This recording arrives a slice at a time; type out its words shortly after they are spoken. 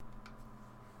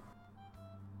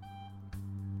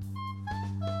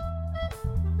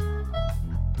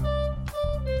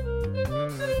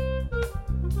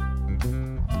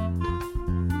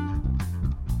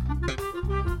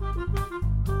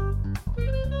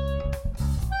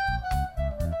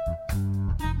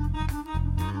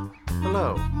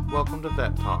Hello, welcome to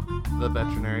Vet Talk, the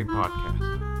veterinary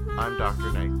podcast. I'm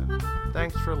Dr. Nathan.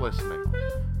 Thanks for listening.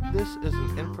 This is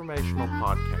an informational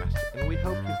podcast, and we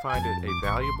hope you find it a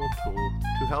valuable tool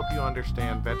to help you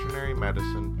understand veterinary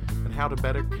medicine and how to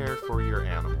better care for your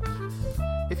animals.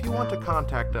 If you want to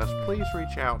contact us, please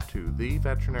reach out to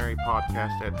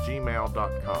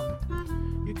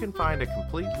theveterinarypodcast@gmail.com. You can find a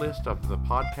complete list of the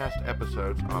podcast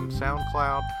episodes on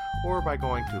SoundCloud or by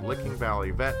going to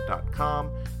lickingvalleyvet.com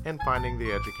and finding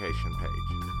the education page.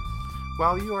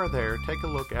 While you are there, take a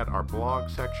look at our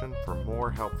blog section for more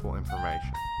helpful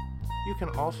information. You can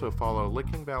also follow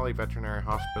Licking Valley Veterinary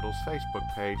Hospital's Facebook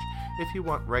page if you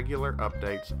want regular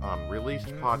updates on released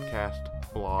podcasts,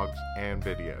 blogs, and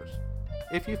videos.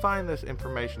 If you find this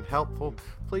information helpful,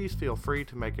 please feel free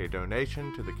to make a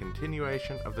donation to the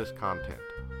continuation of this content.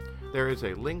 There is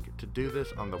a link to do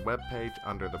this on the webpage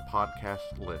under the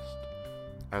podcast list.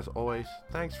 As always,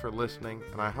 thanks for listening,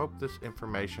 and I hope this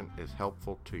information is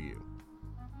helpful to you.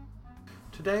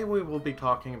 Today we will be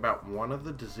talking about one of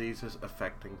the diseases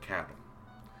affecting cattle,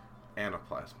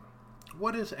 anaplasma.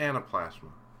 What is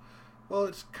anaplasma? Well,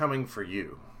 it's coming for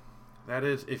you. That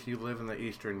is, if you live in the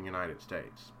eastern United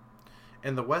States.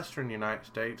 In the western United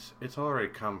States, it's already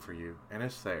come for you, and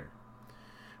it's there.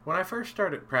 When I first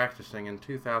started practicing in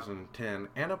 2010,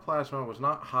 anaplasma was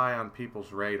not high on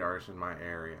people's radars in my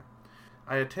area.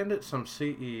 I attended some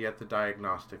CE at the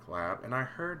diagnostic lab, and I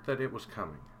heard that it was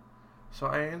coming. So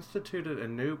I instituted a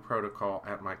new protocol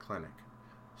at my clinic.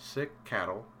 Sick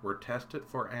cattle were tested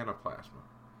for anaplasma.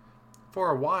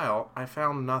 For a while, I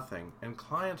found nothing, and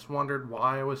clients wondered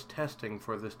why I was testing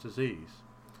for this disease.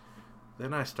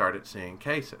 Then I started seeing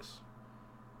cases.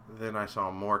 Then I saw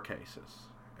more cases.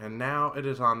 And now it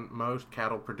is on most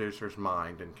cattle producers'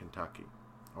 mind in Kentucky,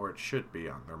 or it should be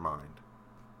on their mind.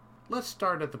 Let's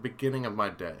start at the beginning of my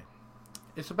day.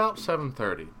 It's about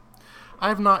 7:30. I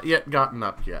have not yet gotten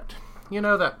up yet. You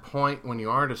know that point when you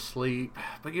aren't asleep,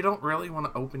 but you don't really want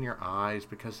to open your eyes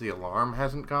because the alarm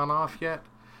hasn't gone off yet?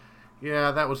 Yeah,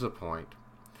 that was the point.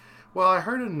 Well, I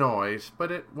heard a noise,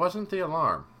 but it wasn't the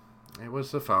alarm. It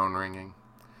was the phone ringing.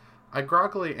 I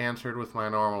groggily answered with my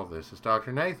normal, "This is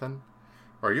Dr. Nathan.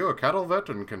 Are you a cattle vet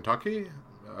in Kentucky?"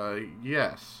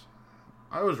 Yes.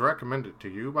 I was recommended to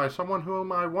you by someone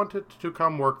whom I wanted to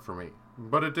come work for me,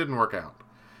 but it didn't work out.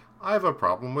 I have a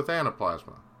problem with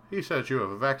anaplasma. He says you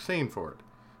have a vaccine for it.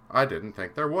 I didn't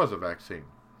think there was a vaccine.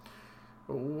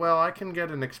 Well, I can get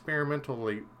an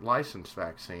experimentally licensed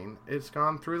vaccine. It's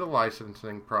gone through the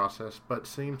licensing process, but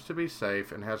seems to be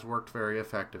safe and has worked very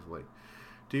effectively.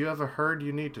 Do you have a herd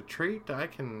you need to treat? I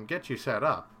can get you set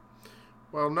up.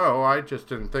 Well, no, I just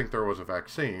didn't think there was a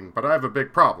vaccine, but I have a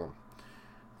big problem.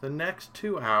 The next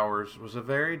 2 hours was a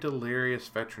very delirious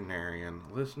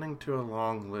veterinarian listening to a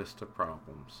long list of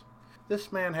problems.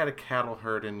 This man had a cattle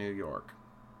herd in New York.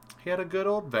 He had a good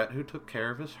old vet who took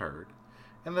care of his herd,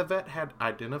 and the vet had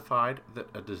identified that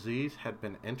a disease had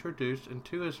been introduced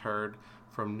into his herd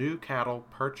from new cattle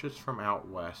purchased from out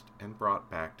west and brought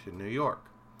back to New York.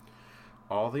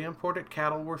 All the imported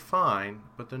cattle were fine,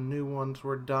 but the new ones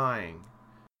were dying.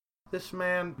 This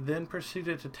man then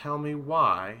proceeded to tell me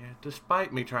why,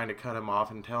 despite me trying to cut him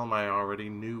off and tell him I already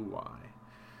knew why.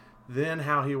 Then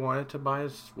how he wanted to buy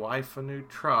his wife a new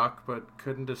truck, but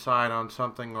couldn't decide on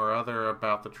something or other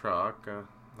about the truck.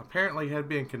 Apparently he had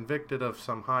been convicted of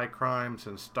some high crimes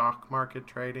in stock market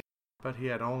trading, but he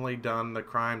had only done the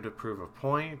crime to prove a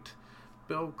point.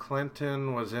 Bill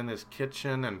Clinton was in his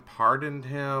kitchen and pardoned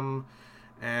him.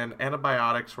 And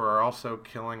antibiotics were also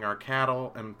killing our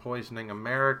cattle and poisoning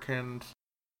Americans.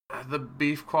 The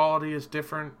beef quality is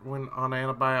different when on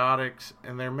antibiotics,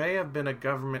 and there may have been a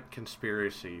government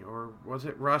conspiracy, or was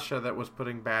it Russia that was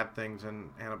putting bad things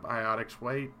in antibiotics?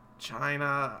 Wait,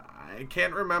 China? I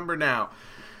can't remember now.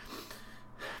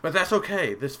 But that's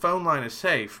okay. This phone line is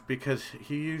safe because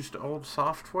he used old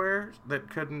software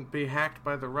that couldn't be hacked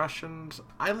by the Russians.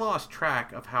 I lost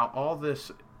track of how all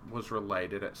this was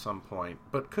related at some point,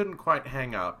 but couldn't quite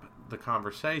hang up the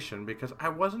conversation because I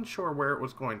wasn't sure where it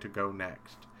was going to go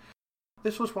next.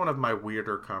 This was one of my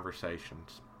weirder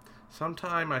conversations.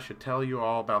 Sometime I should tell you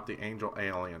all about the angel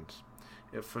aliens.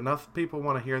 If enough people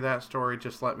want to hear that story,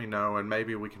 just let me know and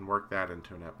maybe we can work that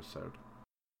into an episode.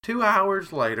 2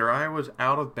 hours later, I was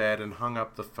out of bed and hung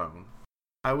up the phone.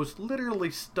 I was literally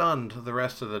stunned the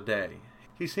rest of the day.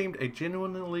 He seemed a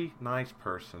genuinely nice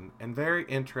person and very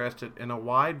interested in a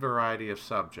wide variety of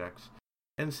subjects,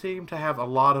 and seemed to have a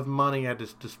lot of money at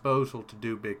his disposal to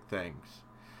do big things.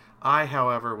 I,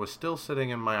 however, was still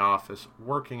sitting in my office,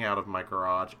 working out of my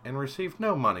garage, and received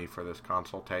no money for this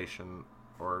consultation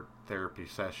or therapy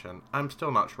session. I'm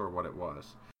still not sure what it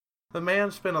was. The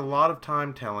man spent a lot of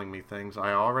time telling me things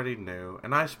I already knew,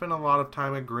 and I spent a lot of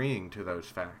time agreeing to those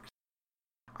facts.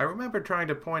 I remember trying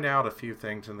to point out a few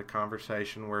things in the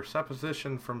conversation where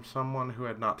supposition from someone who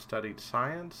had not studied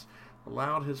science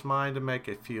allowed his mind to make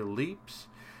a few leaps,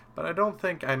 but I don't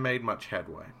think I made much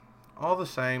headway. All the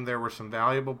same, there were some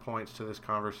valuable points to this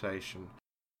conversation.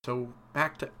 So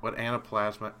back to what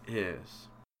anaplasma is.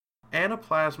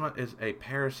 Anaplasma is a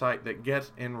parasite that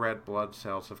gets in red blood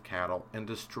cells of cattle and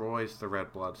destroys the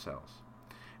red blood cells.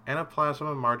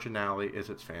 Anaplasma marginale is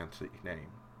its fancy name.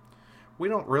 We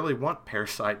don't really want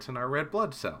parasites in our red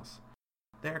blood cells.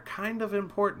 They're kind of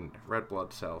important, red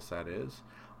blood cells that is,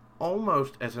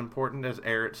 almost as important as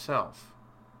air itself.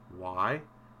 Why?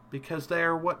 Because they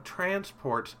are what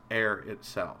transports air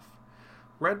itself.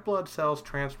 Red blood cells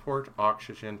transport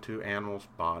oxygen to animals'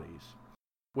 bodies.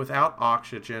 Without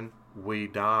oxygen, we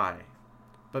die.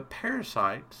 But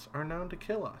parasites are known to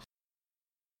kill us.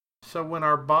 So when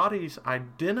our bodies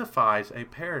identifies a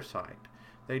parasite,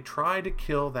 they try to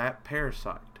kill that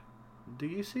parasite. Do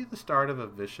you see the start of a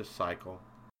vicious cycle?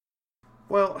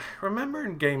 Well, remember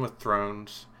in Game of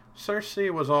Thrones,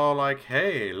 Cersei was all like,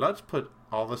 hey, let's put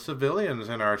all the civilians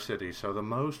in our city so the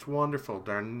most wonderful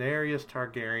Daenerys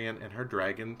Targaryen and her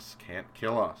dragons can't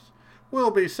kill us.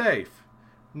 We'll be safe.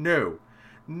 No,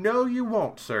 you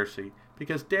won't, Cersei,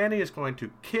 because Dany is going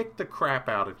to kick the crap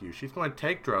out of you. She's going to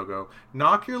take Drogo,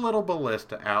 knock your little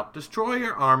ballista out, destroy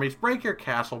your armies, break your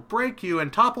castle, break you,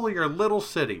 and topple your little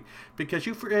city, because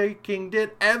you freaking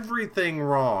did everything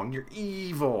wrong. You're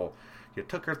evil. You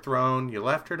took her throne, you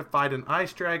left her to fight an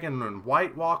ice dragon and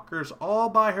White Walkers all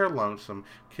by her lonesome,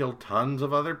 killed tons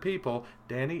of other people.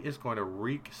 Dany is going to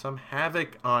wreak some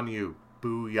havoc on you.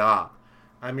 Booyah.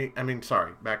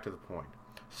 Sorry, back to the point.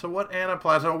 So what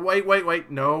anaplasma...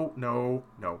 Wait. No.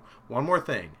 One more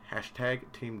thing.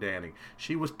 Hashtag Team Dany.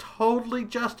 She was totally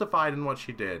justified in what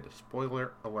she did.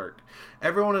 Spoiler alert.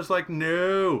 Everyone is like,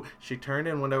 no. She turned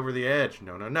and went over the edge.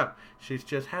 No. She's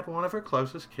just had one of her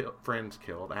closest friends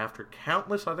killed after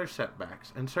countless other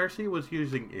setbacks. And Cersei was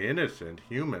using innocent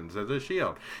humans as a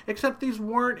shield. Except these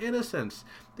weren't innocents.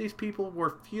 These people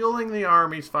were fueling the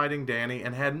armies fighting Dany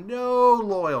and had no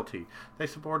loyalty. They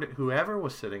supported whoever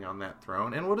was sitting on that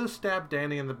throne and would have stabbed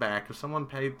Dany in the back if someone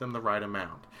paid them the right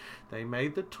amount. They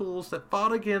made the tools that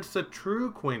fought against the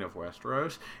true Queen of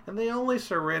Westeros, and they only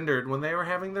surrendered when they were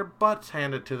having their butts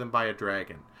handed to them by a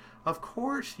dragon. Of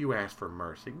course you ask for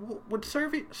mercy. Would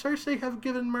Cersei have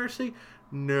given mercy?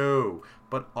 No.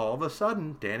 But all of a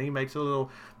sudden, Dany makes a little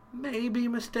maybe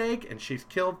mistake, and she's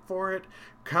killed for it.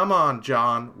 Come on,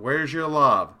 Jon. Where's your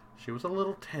love? She was a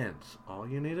little tense. All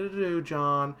you needed to do,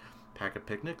 Jon, pack a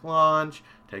picnic lunch,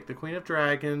 take the Queen of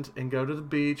Dragons, and go to the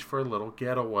beach for a little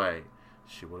getaway.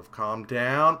 She would have calmed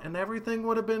down, and everything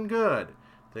would have been good.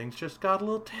 Things just got a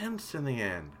little tense in the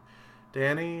end.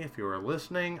 Dany, if you were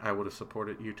listening, I would have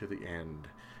supported you to the end.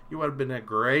 You would have been a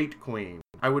great queen.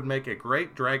 I would make a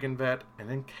great dragon vet, and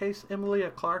in case Emilia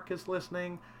Clarke is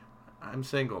listening, I'm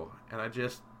single, and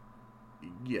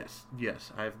yes,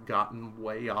 I've gotten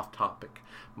way off topic.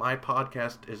 My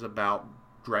podcast is about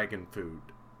dragon food.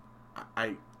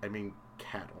 I mean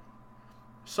cattle.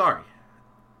 Sorry,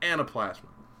 anaplasma.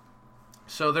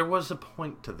 So there was a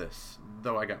point to this,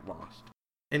 though I got lost.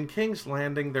 In King's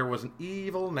Landing, there was an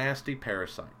evil, nasty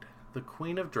parasite. The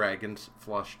Queen of Dragons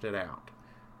flushed it out,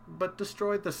 but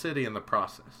destroyed the city in the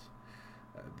process.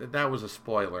 That was a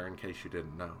spoiler in case you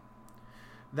didn't know.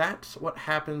 That's what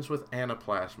happens with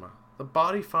anaplasma. The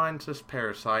body finds this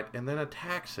parasite and then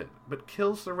attacks it, but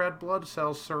kills the red blood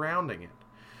cells surrounding it.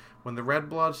 When the red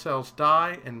blood cells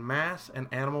die en masse, an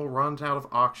animal runs out of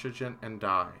oxygen and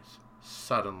dies.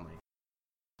 Suddenly.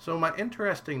 So my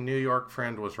interesting New York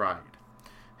friend was right.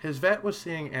 His vet was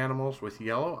seeing animals with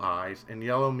yellow eyes and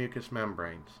yellow mucous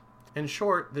membranes. In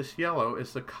short, this yellow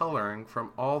is the coloring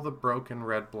from all the broken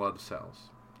red blood cells.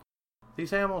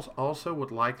 These animals also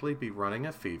would likely be running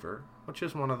a fever, which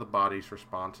is one of the body's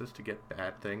responses to get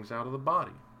bad things out of the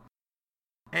body.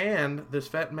 And this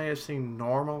vet may have seen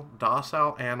normal,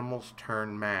 docile animals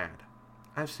turn mad.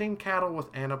 I've seen cattle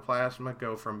with anaplasma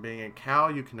go from being a cow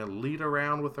you can lead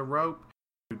around with a rope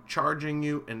to charging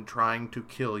you and trying to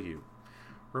kill you.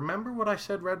 Remember what I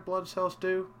said red blood cells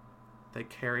do? They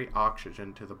carry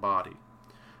oxygen to the body.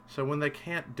 So when they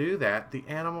can't do that, the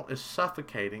animal is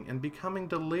suffocating and becoming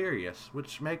delirious,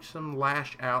 which makes them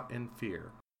lash out in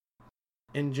fear.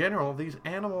 In general, these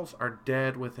animals are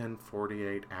dead within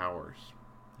 48 hours.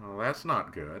 Well, that's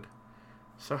not good.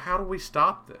 So how do we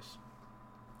stop this?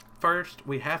 First,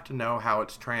 we have to know how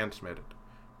it's transmitted.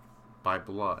 By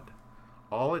blood.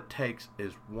 All it takes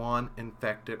is one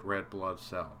infected red blood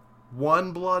cell.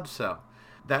 One blood cell.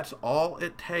 That's all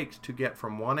it takes to get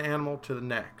from one animal to the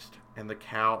next, and the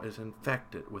cow is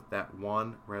infected with that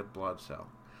one red blood cell.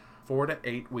 4 to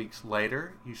 8 weeks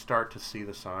later, you start to see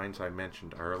the signs I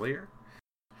mentioned earlier.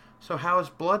 So how is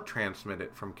blood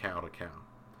transmitted from cow to cow?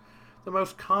 The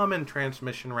most common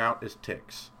transmission route is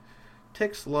ticks.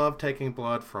 Ticks love taking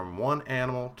blood from one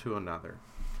animal to another.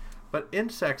 But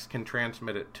insects can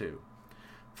transmit it too.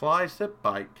 Flies that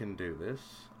bite can do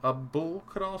this. A bull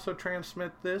could also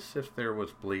transmit this if there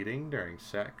was bleeding during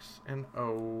sex. And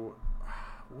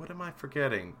what am I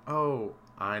forgetting? Oh,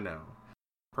 I know.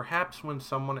 Perhaps when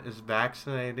someone is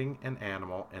vaccinating an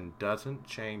animal and doesn't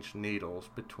change needles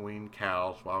between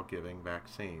cows while giving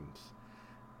vaccines.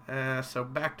 So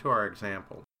back to our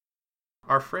example.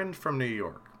 Our friend from New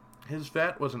York. His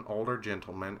vet was an older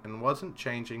gentleman and wasn't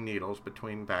changing needles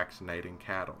between vaccinating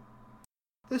cattle.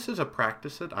 This is a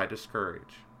practice that I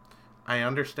discourage. I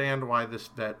understand why this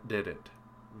vet did it.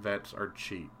 Vets are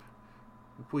cheap.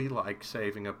 We like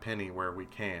saving a penny where we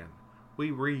can.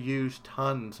 We reuse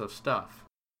tons of stuff.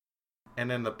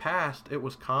 And in the past, it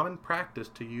was common practice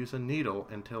to use a needle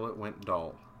until it went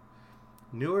dull.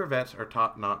 Newer vets are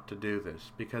taught not to do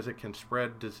this because it can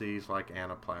spread disease like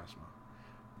anaplasma.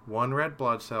 One red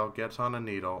blood cell gets on a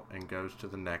needle and goes to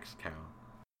the next cow.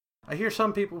 I hear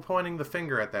some people pointing the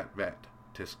finger at that vet.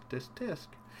 Tisk, tisk, tisk.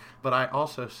 But I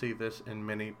also see this in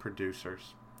many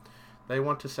producers. They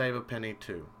want to save a penny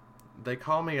too. They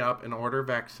call me up and order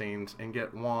vaccines and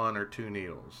get 1 or 2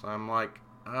 needles. I'm like,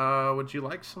 would you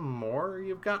like some more?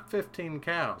 You've got 15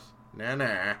 cows.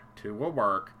 Nah, 2 will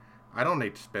work. I don't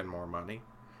need to spend more money.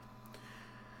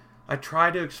 I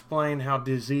try to explain how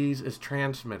disease is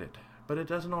transmitted, but it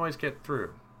doesn't always get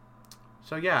through.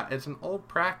 So yeah, it's an old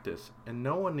practice, and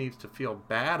no one needs to feel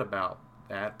bad about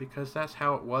that because that's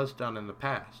how it was done in the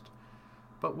past.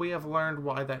 But we have learned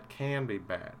why that can be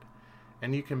bad.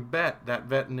 And you can bet that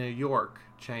vet in New York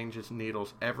changes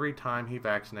needles every time he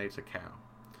vaccinates a cow.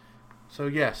 So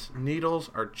yes, needles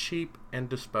are cheap and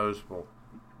disposable.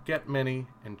 Get many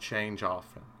and change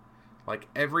often. Like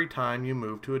every time you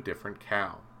move to a different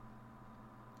cow.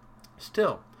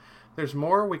 Still, there's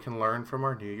more we can learn from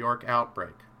our New York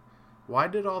outbreak. Why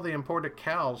did all the imported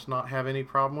cows not have any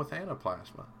problem with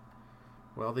anaplasma?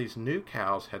 Well, these new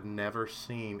cows had never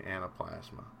seen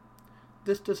anaplasma.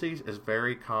 This disease is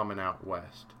very common out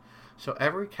west, so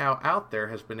every cow out there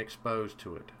has been exposed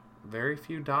to it. Very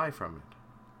few die from it.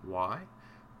 Why?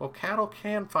 Well, cattle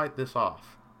can fight this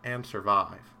off and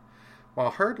survive.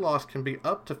 While herd loss can be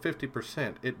up to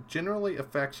 50%, it generally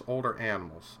affects older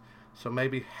animals, so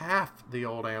maybe half the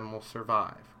old animals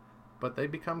survive, but they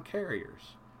become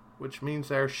carriers, which means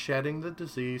they're shedding the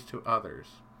disease to others.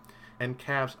 And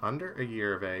calves under a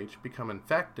year of age become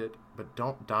infected but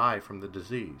don't die from the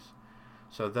disease.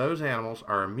 So those animals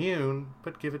are immune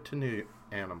but give it to new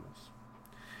animals.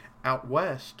 Out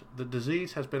west, the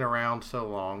disease has been around so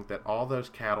long that all those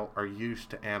cattle are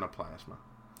used to anaplasma.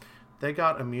 They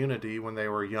got immunity when they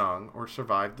were young or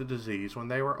survived the disease when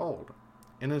they were old.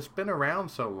 And it's been around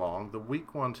so long, the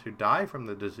weak ones who die from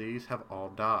the disease have all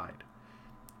died.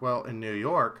 Well, in New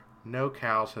York, no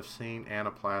cows have seen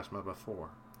anaplasma before.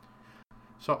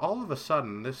 So all of a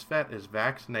sudden, this vet is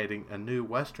vaccinating a new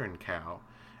western cow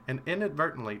and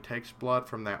inadvertently takes blood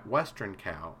from that western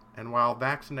cow, and while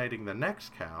vaccinating the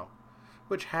next cow,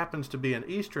 which happens to be an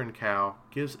eastern cow,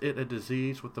 gives it a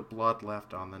disease with the blood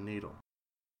left on the needle.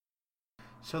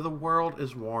 So the world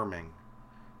is warming.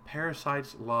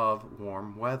 Parasites love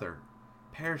warm weather.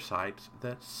 Parasites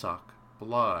that suck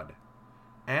blood.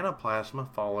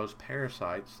 Anaplasma follows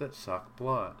parasites that suck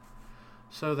blood.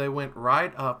 So they went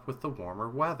right up with the warmer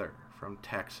weather, from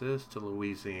Texas to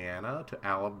Louisiana to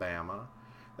Alabama.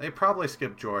 They probably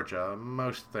skipped Georgia.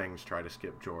 Most things try to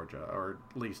skip Georgia, or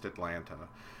at least Atlanta.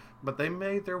 But they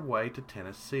made their way to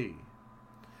Tennessee.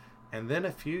 And then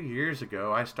a few years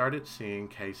ago, I started seeing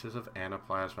cases of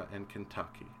anaplasma in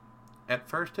Kentucky. At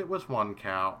first it was 1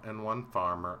 cow and 1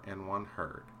 farmer and 1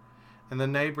 herd. And the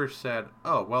neighbors said,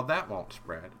 "Oh, well, that won't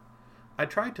spread." I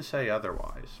tried to say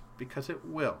otherwise, because it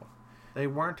will. They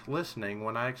weren't listening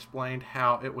when I explained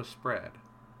how it was spread.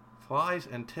 Flies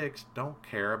and ticks don't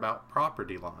care about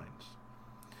property lines.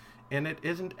 And it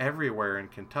isn't everywhere in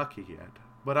Kentucky yet,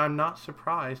 but I'm not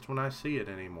surprised when I see it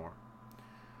anymore.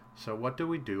 So what do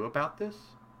we do about this?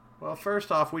 Well,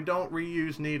 first off, we don't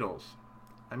reuse needles.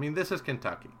 I mean, this is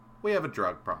Kentucky. We have a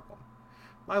drug problem.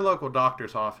 My local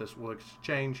doctor's office will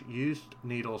exchange used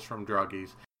needles from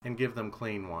druggies and give them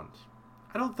clean ones.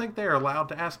 I don't think they are allowed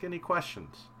to ask any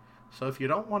questions. So if you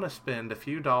don't want to spend a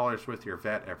few dollars with your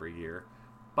vet every year,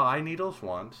 buy needles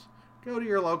once, go to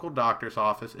your local doctor's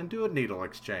office and do a needle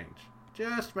exchange.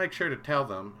 just make sure to tell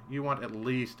them you want at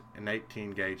least an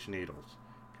 18 gauge needles,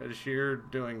 because you're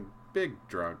doing big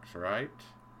drugs, right?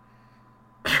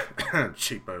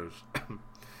 Cheapos.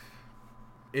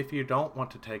 If you don't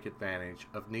want to take advantage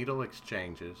of needle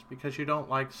exchanges because you don't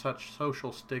like such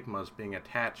social stigmas being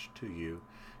attached to you,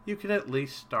 you can at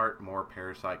least start more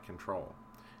parasite control.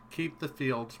 Keep the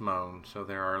fields mown so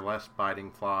there are less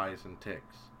biting flies and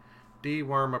ticks.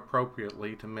 Deworm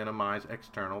appropriately to minimize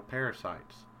external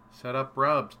parasites. Set up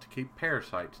rubs to keep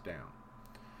parasites down.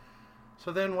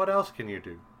 So then what else can you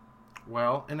do?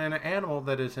 Well, in an animal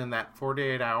that is in that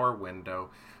 48-hour window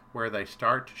where they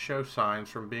start to show signs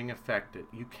from being affected,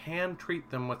 you can treat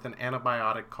them with an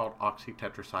antibiotic called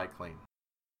oxytetracycline.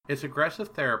 It's aggressive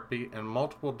therapy in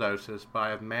multiple doses, but I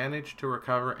have managed to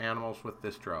recover animals with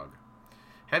this drug.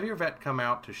 Have your vet come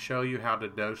out to show you how to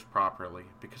dose properly,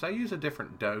 because I use a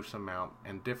different dose amount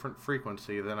and different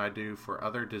frequency than I do for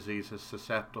other diseases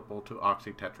susceptible to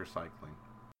oxytetracycline.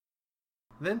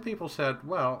 Then people said,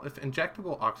 well, if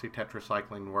injectable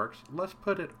oxytetracycline works, let's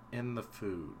put it in the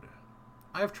food.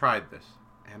 I've tried this,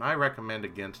 and I recommend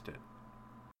against it,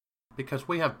 because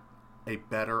we have a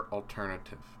better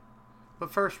alternative.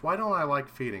 But first, why don't I like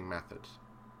feeding methods?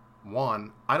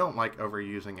 1, I don't like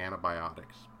overusing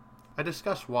antibiotics. I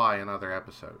discuss why in other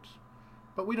episodes.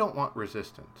 But we don't want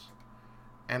resistance.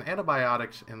 And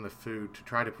antibiotics in the food to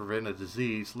try to prevent a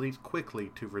disease leads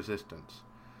quickly to resistance.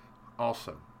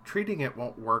 Also, treating it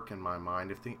won't work in my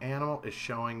mind if the animal is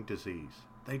showing disease.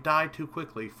 They die too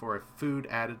quickly for a food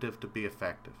additive to be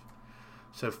effective.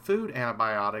 So food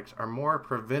antibiotics are more a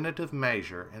preventative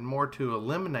measure and more to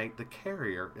eliminate the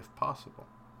carrier if possible.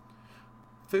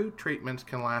 Food treatments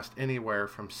can last anywhere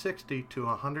from 60 to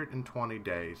 120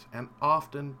 days and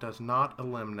often does not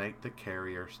eliminate the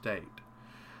carrier state.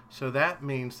 So that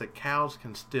means that cows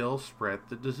can still spread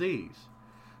the disease.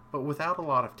 But without a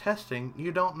lot of testing,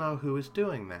 you don't know who is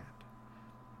doing that.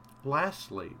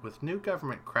 Lastly, with new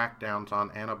government crackdowns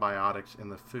on antibiotics in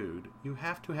the food, you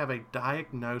have to have a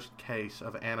diagnosed case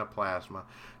of anaplasma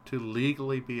to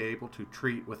legally be able to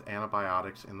treat with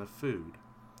antibiotics in the food.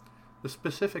 The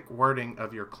specific wording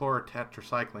of your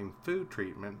chlorotetracycline food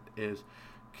treatment is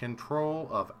control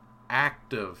of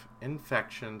active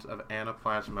infections of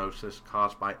anaplasmosis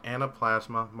caused by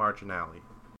Anaplasma marginale.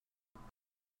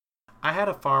 I had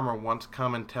a farmer once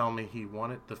come and tell me he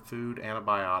wanted the food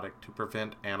antibiotic to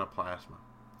prevent anaplasma.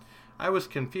 I was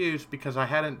confused because I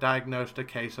hadn't diagnosed a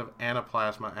case of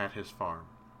anaplasma at his farm.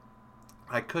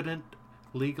 I couldn't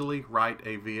legally write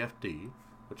a VFD,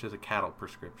 which is a cattle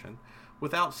prescription,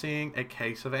 without seeing a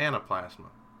case of anaplasma.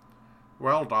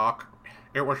 Well, Doc,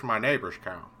 it was my neighbor's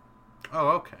cow. Oh,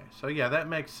 okay. So yeah, that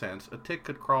makes sense. A tick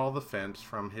could crawl the fence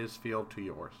from his field to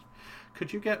yours.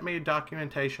 Could you get me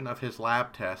documentation of his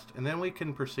lab test, and then we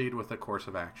can proceed with a course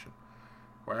of action?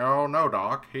 Well, no,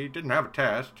 Doc. He didn't have a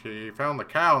test. He found the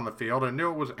cow in the field and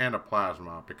knew it was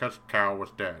anaplasma because the cow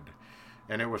was dead,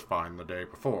 and it was fine the day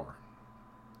before.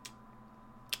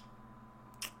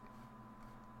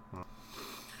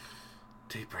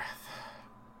 Deep breath.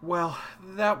 Well,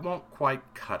 that won't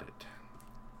quite cut it.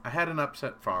 I had an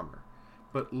upset farmer,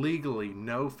 but legally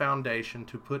no foundation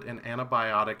to put an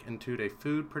antibiotic into a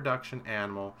food production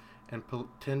animal and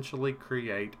potentially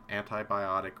create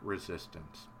antibiotic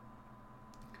resistance.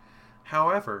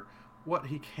 However, what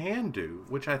he can do,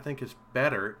 which I think is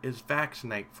better, is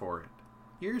vaccinate for it.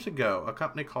 Years ago, a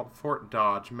company called Fort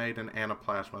Dodge made an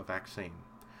anaplasma vaccine.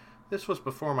 This was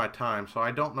before my time, so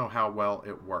I don't know how well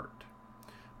it worked,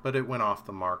 but it went off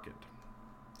the market.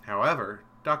 However,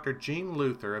 Dr. Gene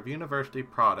Luther of University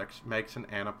Products makes an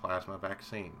anaplasma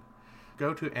vaccine.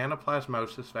 Go to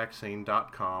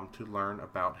anaplasmosisvaccine.com to learn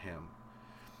about him.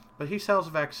 But he sells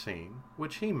a vaccine,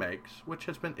 which he makes, which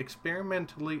has been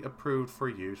experimentally approved for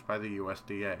use by the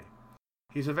USDA.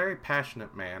 He's a very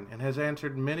passionate man and has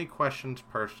answered many questions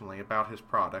personally about his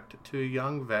product to a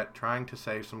young vet trying to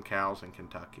save some cows in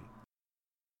Kentucky.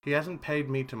 He hasn't paid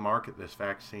me to market this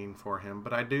vaccine for him,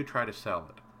 but I do try to sell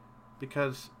it.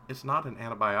 Because it's not an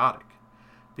antibiotic.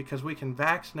 Because we can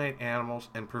vaccinate animals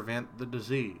and prevent the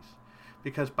disease.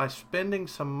 Because by spending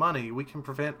some money, we can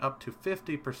prevent up to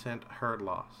 50% herd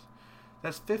loss.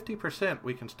 That's 50%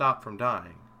 we can stop from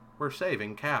dying. We're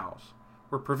saving cows.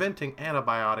 We're preventing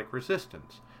antibiotic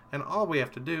resistance. And all we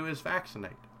have to do is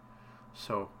vaccinate.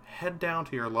 So head down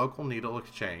to your local needle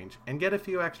exchange and get a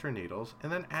few extra needles,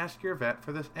 and then ask your vet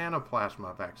for this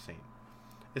anaplasma vaccine.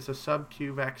 It's a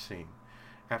sub-Q vaccine.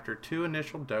 After 2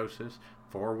 initial doses,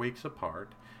 4 weeks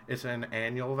apart, it's an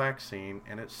annual vaccine,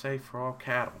 and it's safe for all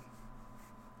cattle.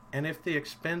 And if the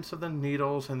expense of the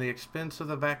needles and the expense of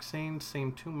the vaccine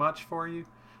seem too much for you,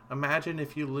 imagine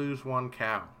if you lose 1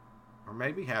 cow, or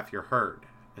maybe half your herd.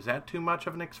 Is that too much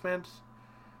of an expense?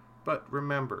 But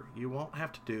remember, you won't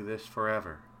have to do this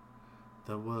forever.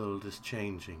 The world is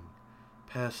changing.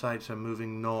 Parasites are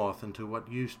moving north into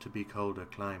what used to be colder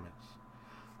climates.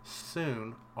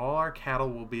 Soon, all our cattle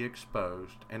will be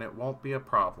exposed, and it won't be a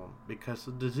problem because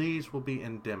the disease will be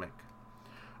endemic.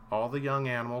 All the young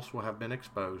animals will have been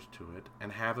exposed to it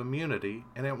and have immunity,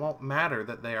 and it won't matter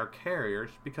that they are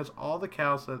carriers because all the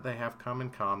cows that they have come in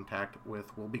contact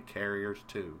with will be carriers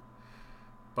too.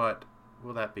 But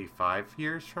will that be 5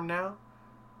 years from now?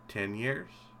 10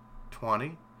 years?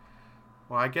 20?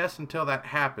 Well, I guess until that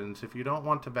happens, if you don't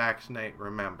want to vaccinate,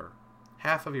 remember,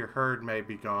 half of your herd may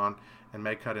be gone and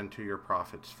may cut into your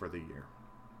profits for the year.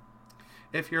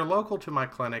 If you're local to my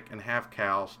clinic and have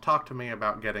cows, talk to me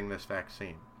about getting this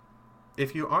vaccine.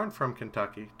 If you aren't from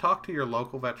Kentucky, talk to your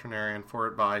local veterinarian for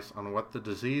advice on what the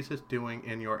disease is doing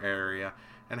in your area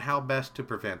and how best to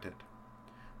prevent it.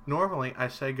 Normally, I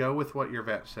say go with what your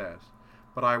vet says,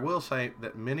 but I will say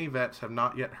that many vets have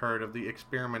not yet heard of the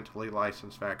experimentally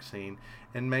licensed vaccine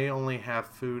and may only have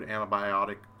food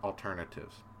antibiotic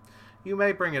alternatives. You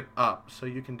may bring it up so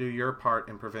you can do your part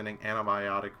in preventing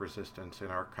antibiotic resistance in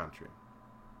our country.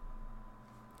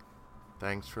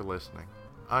 Thanks for listening.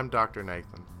 I'm Dr.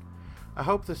 Nathan. I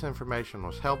hope this information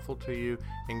was helpful to you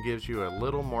and gives you a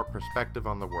little more perspective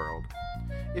on the world.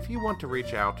 If you want to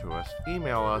reach out to us,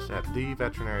 email us at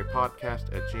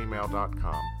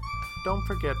theveterinarypodcast@gmail.com. Don't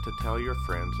forget to tell your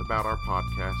friends about our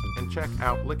podcast and check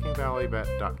out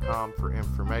lickingvalleyvet.com for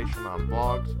information on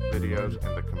blogs, videos,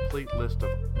 and the complete list of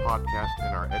podcasts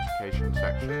in our education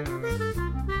section.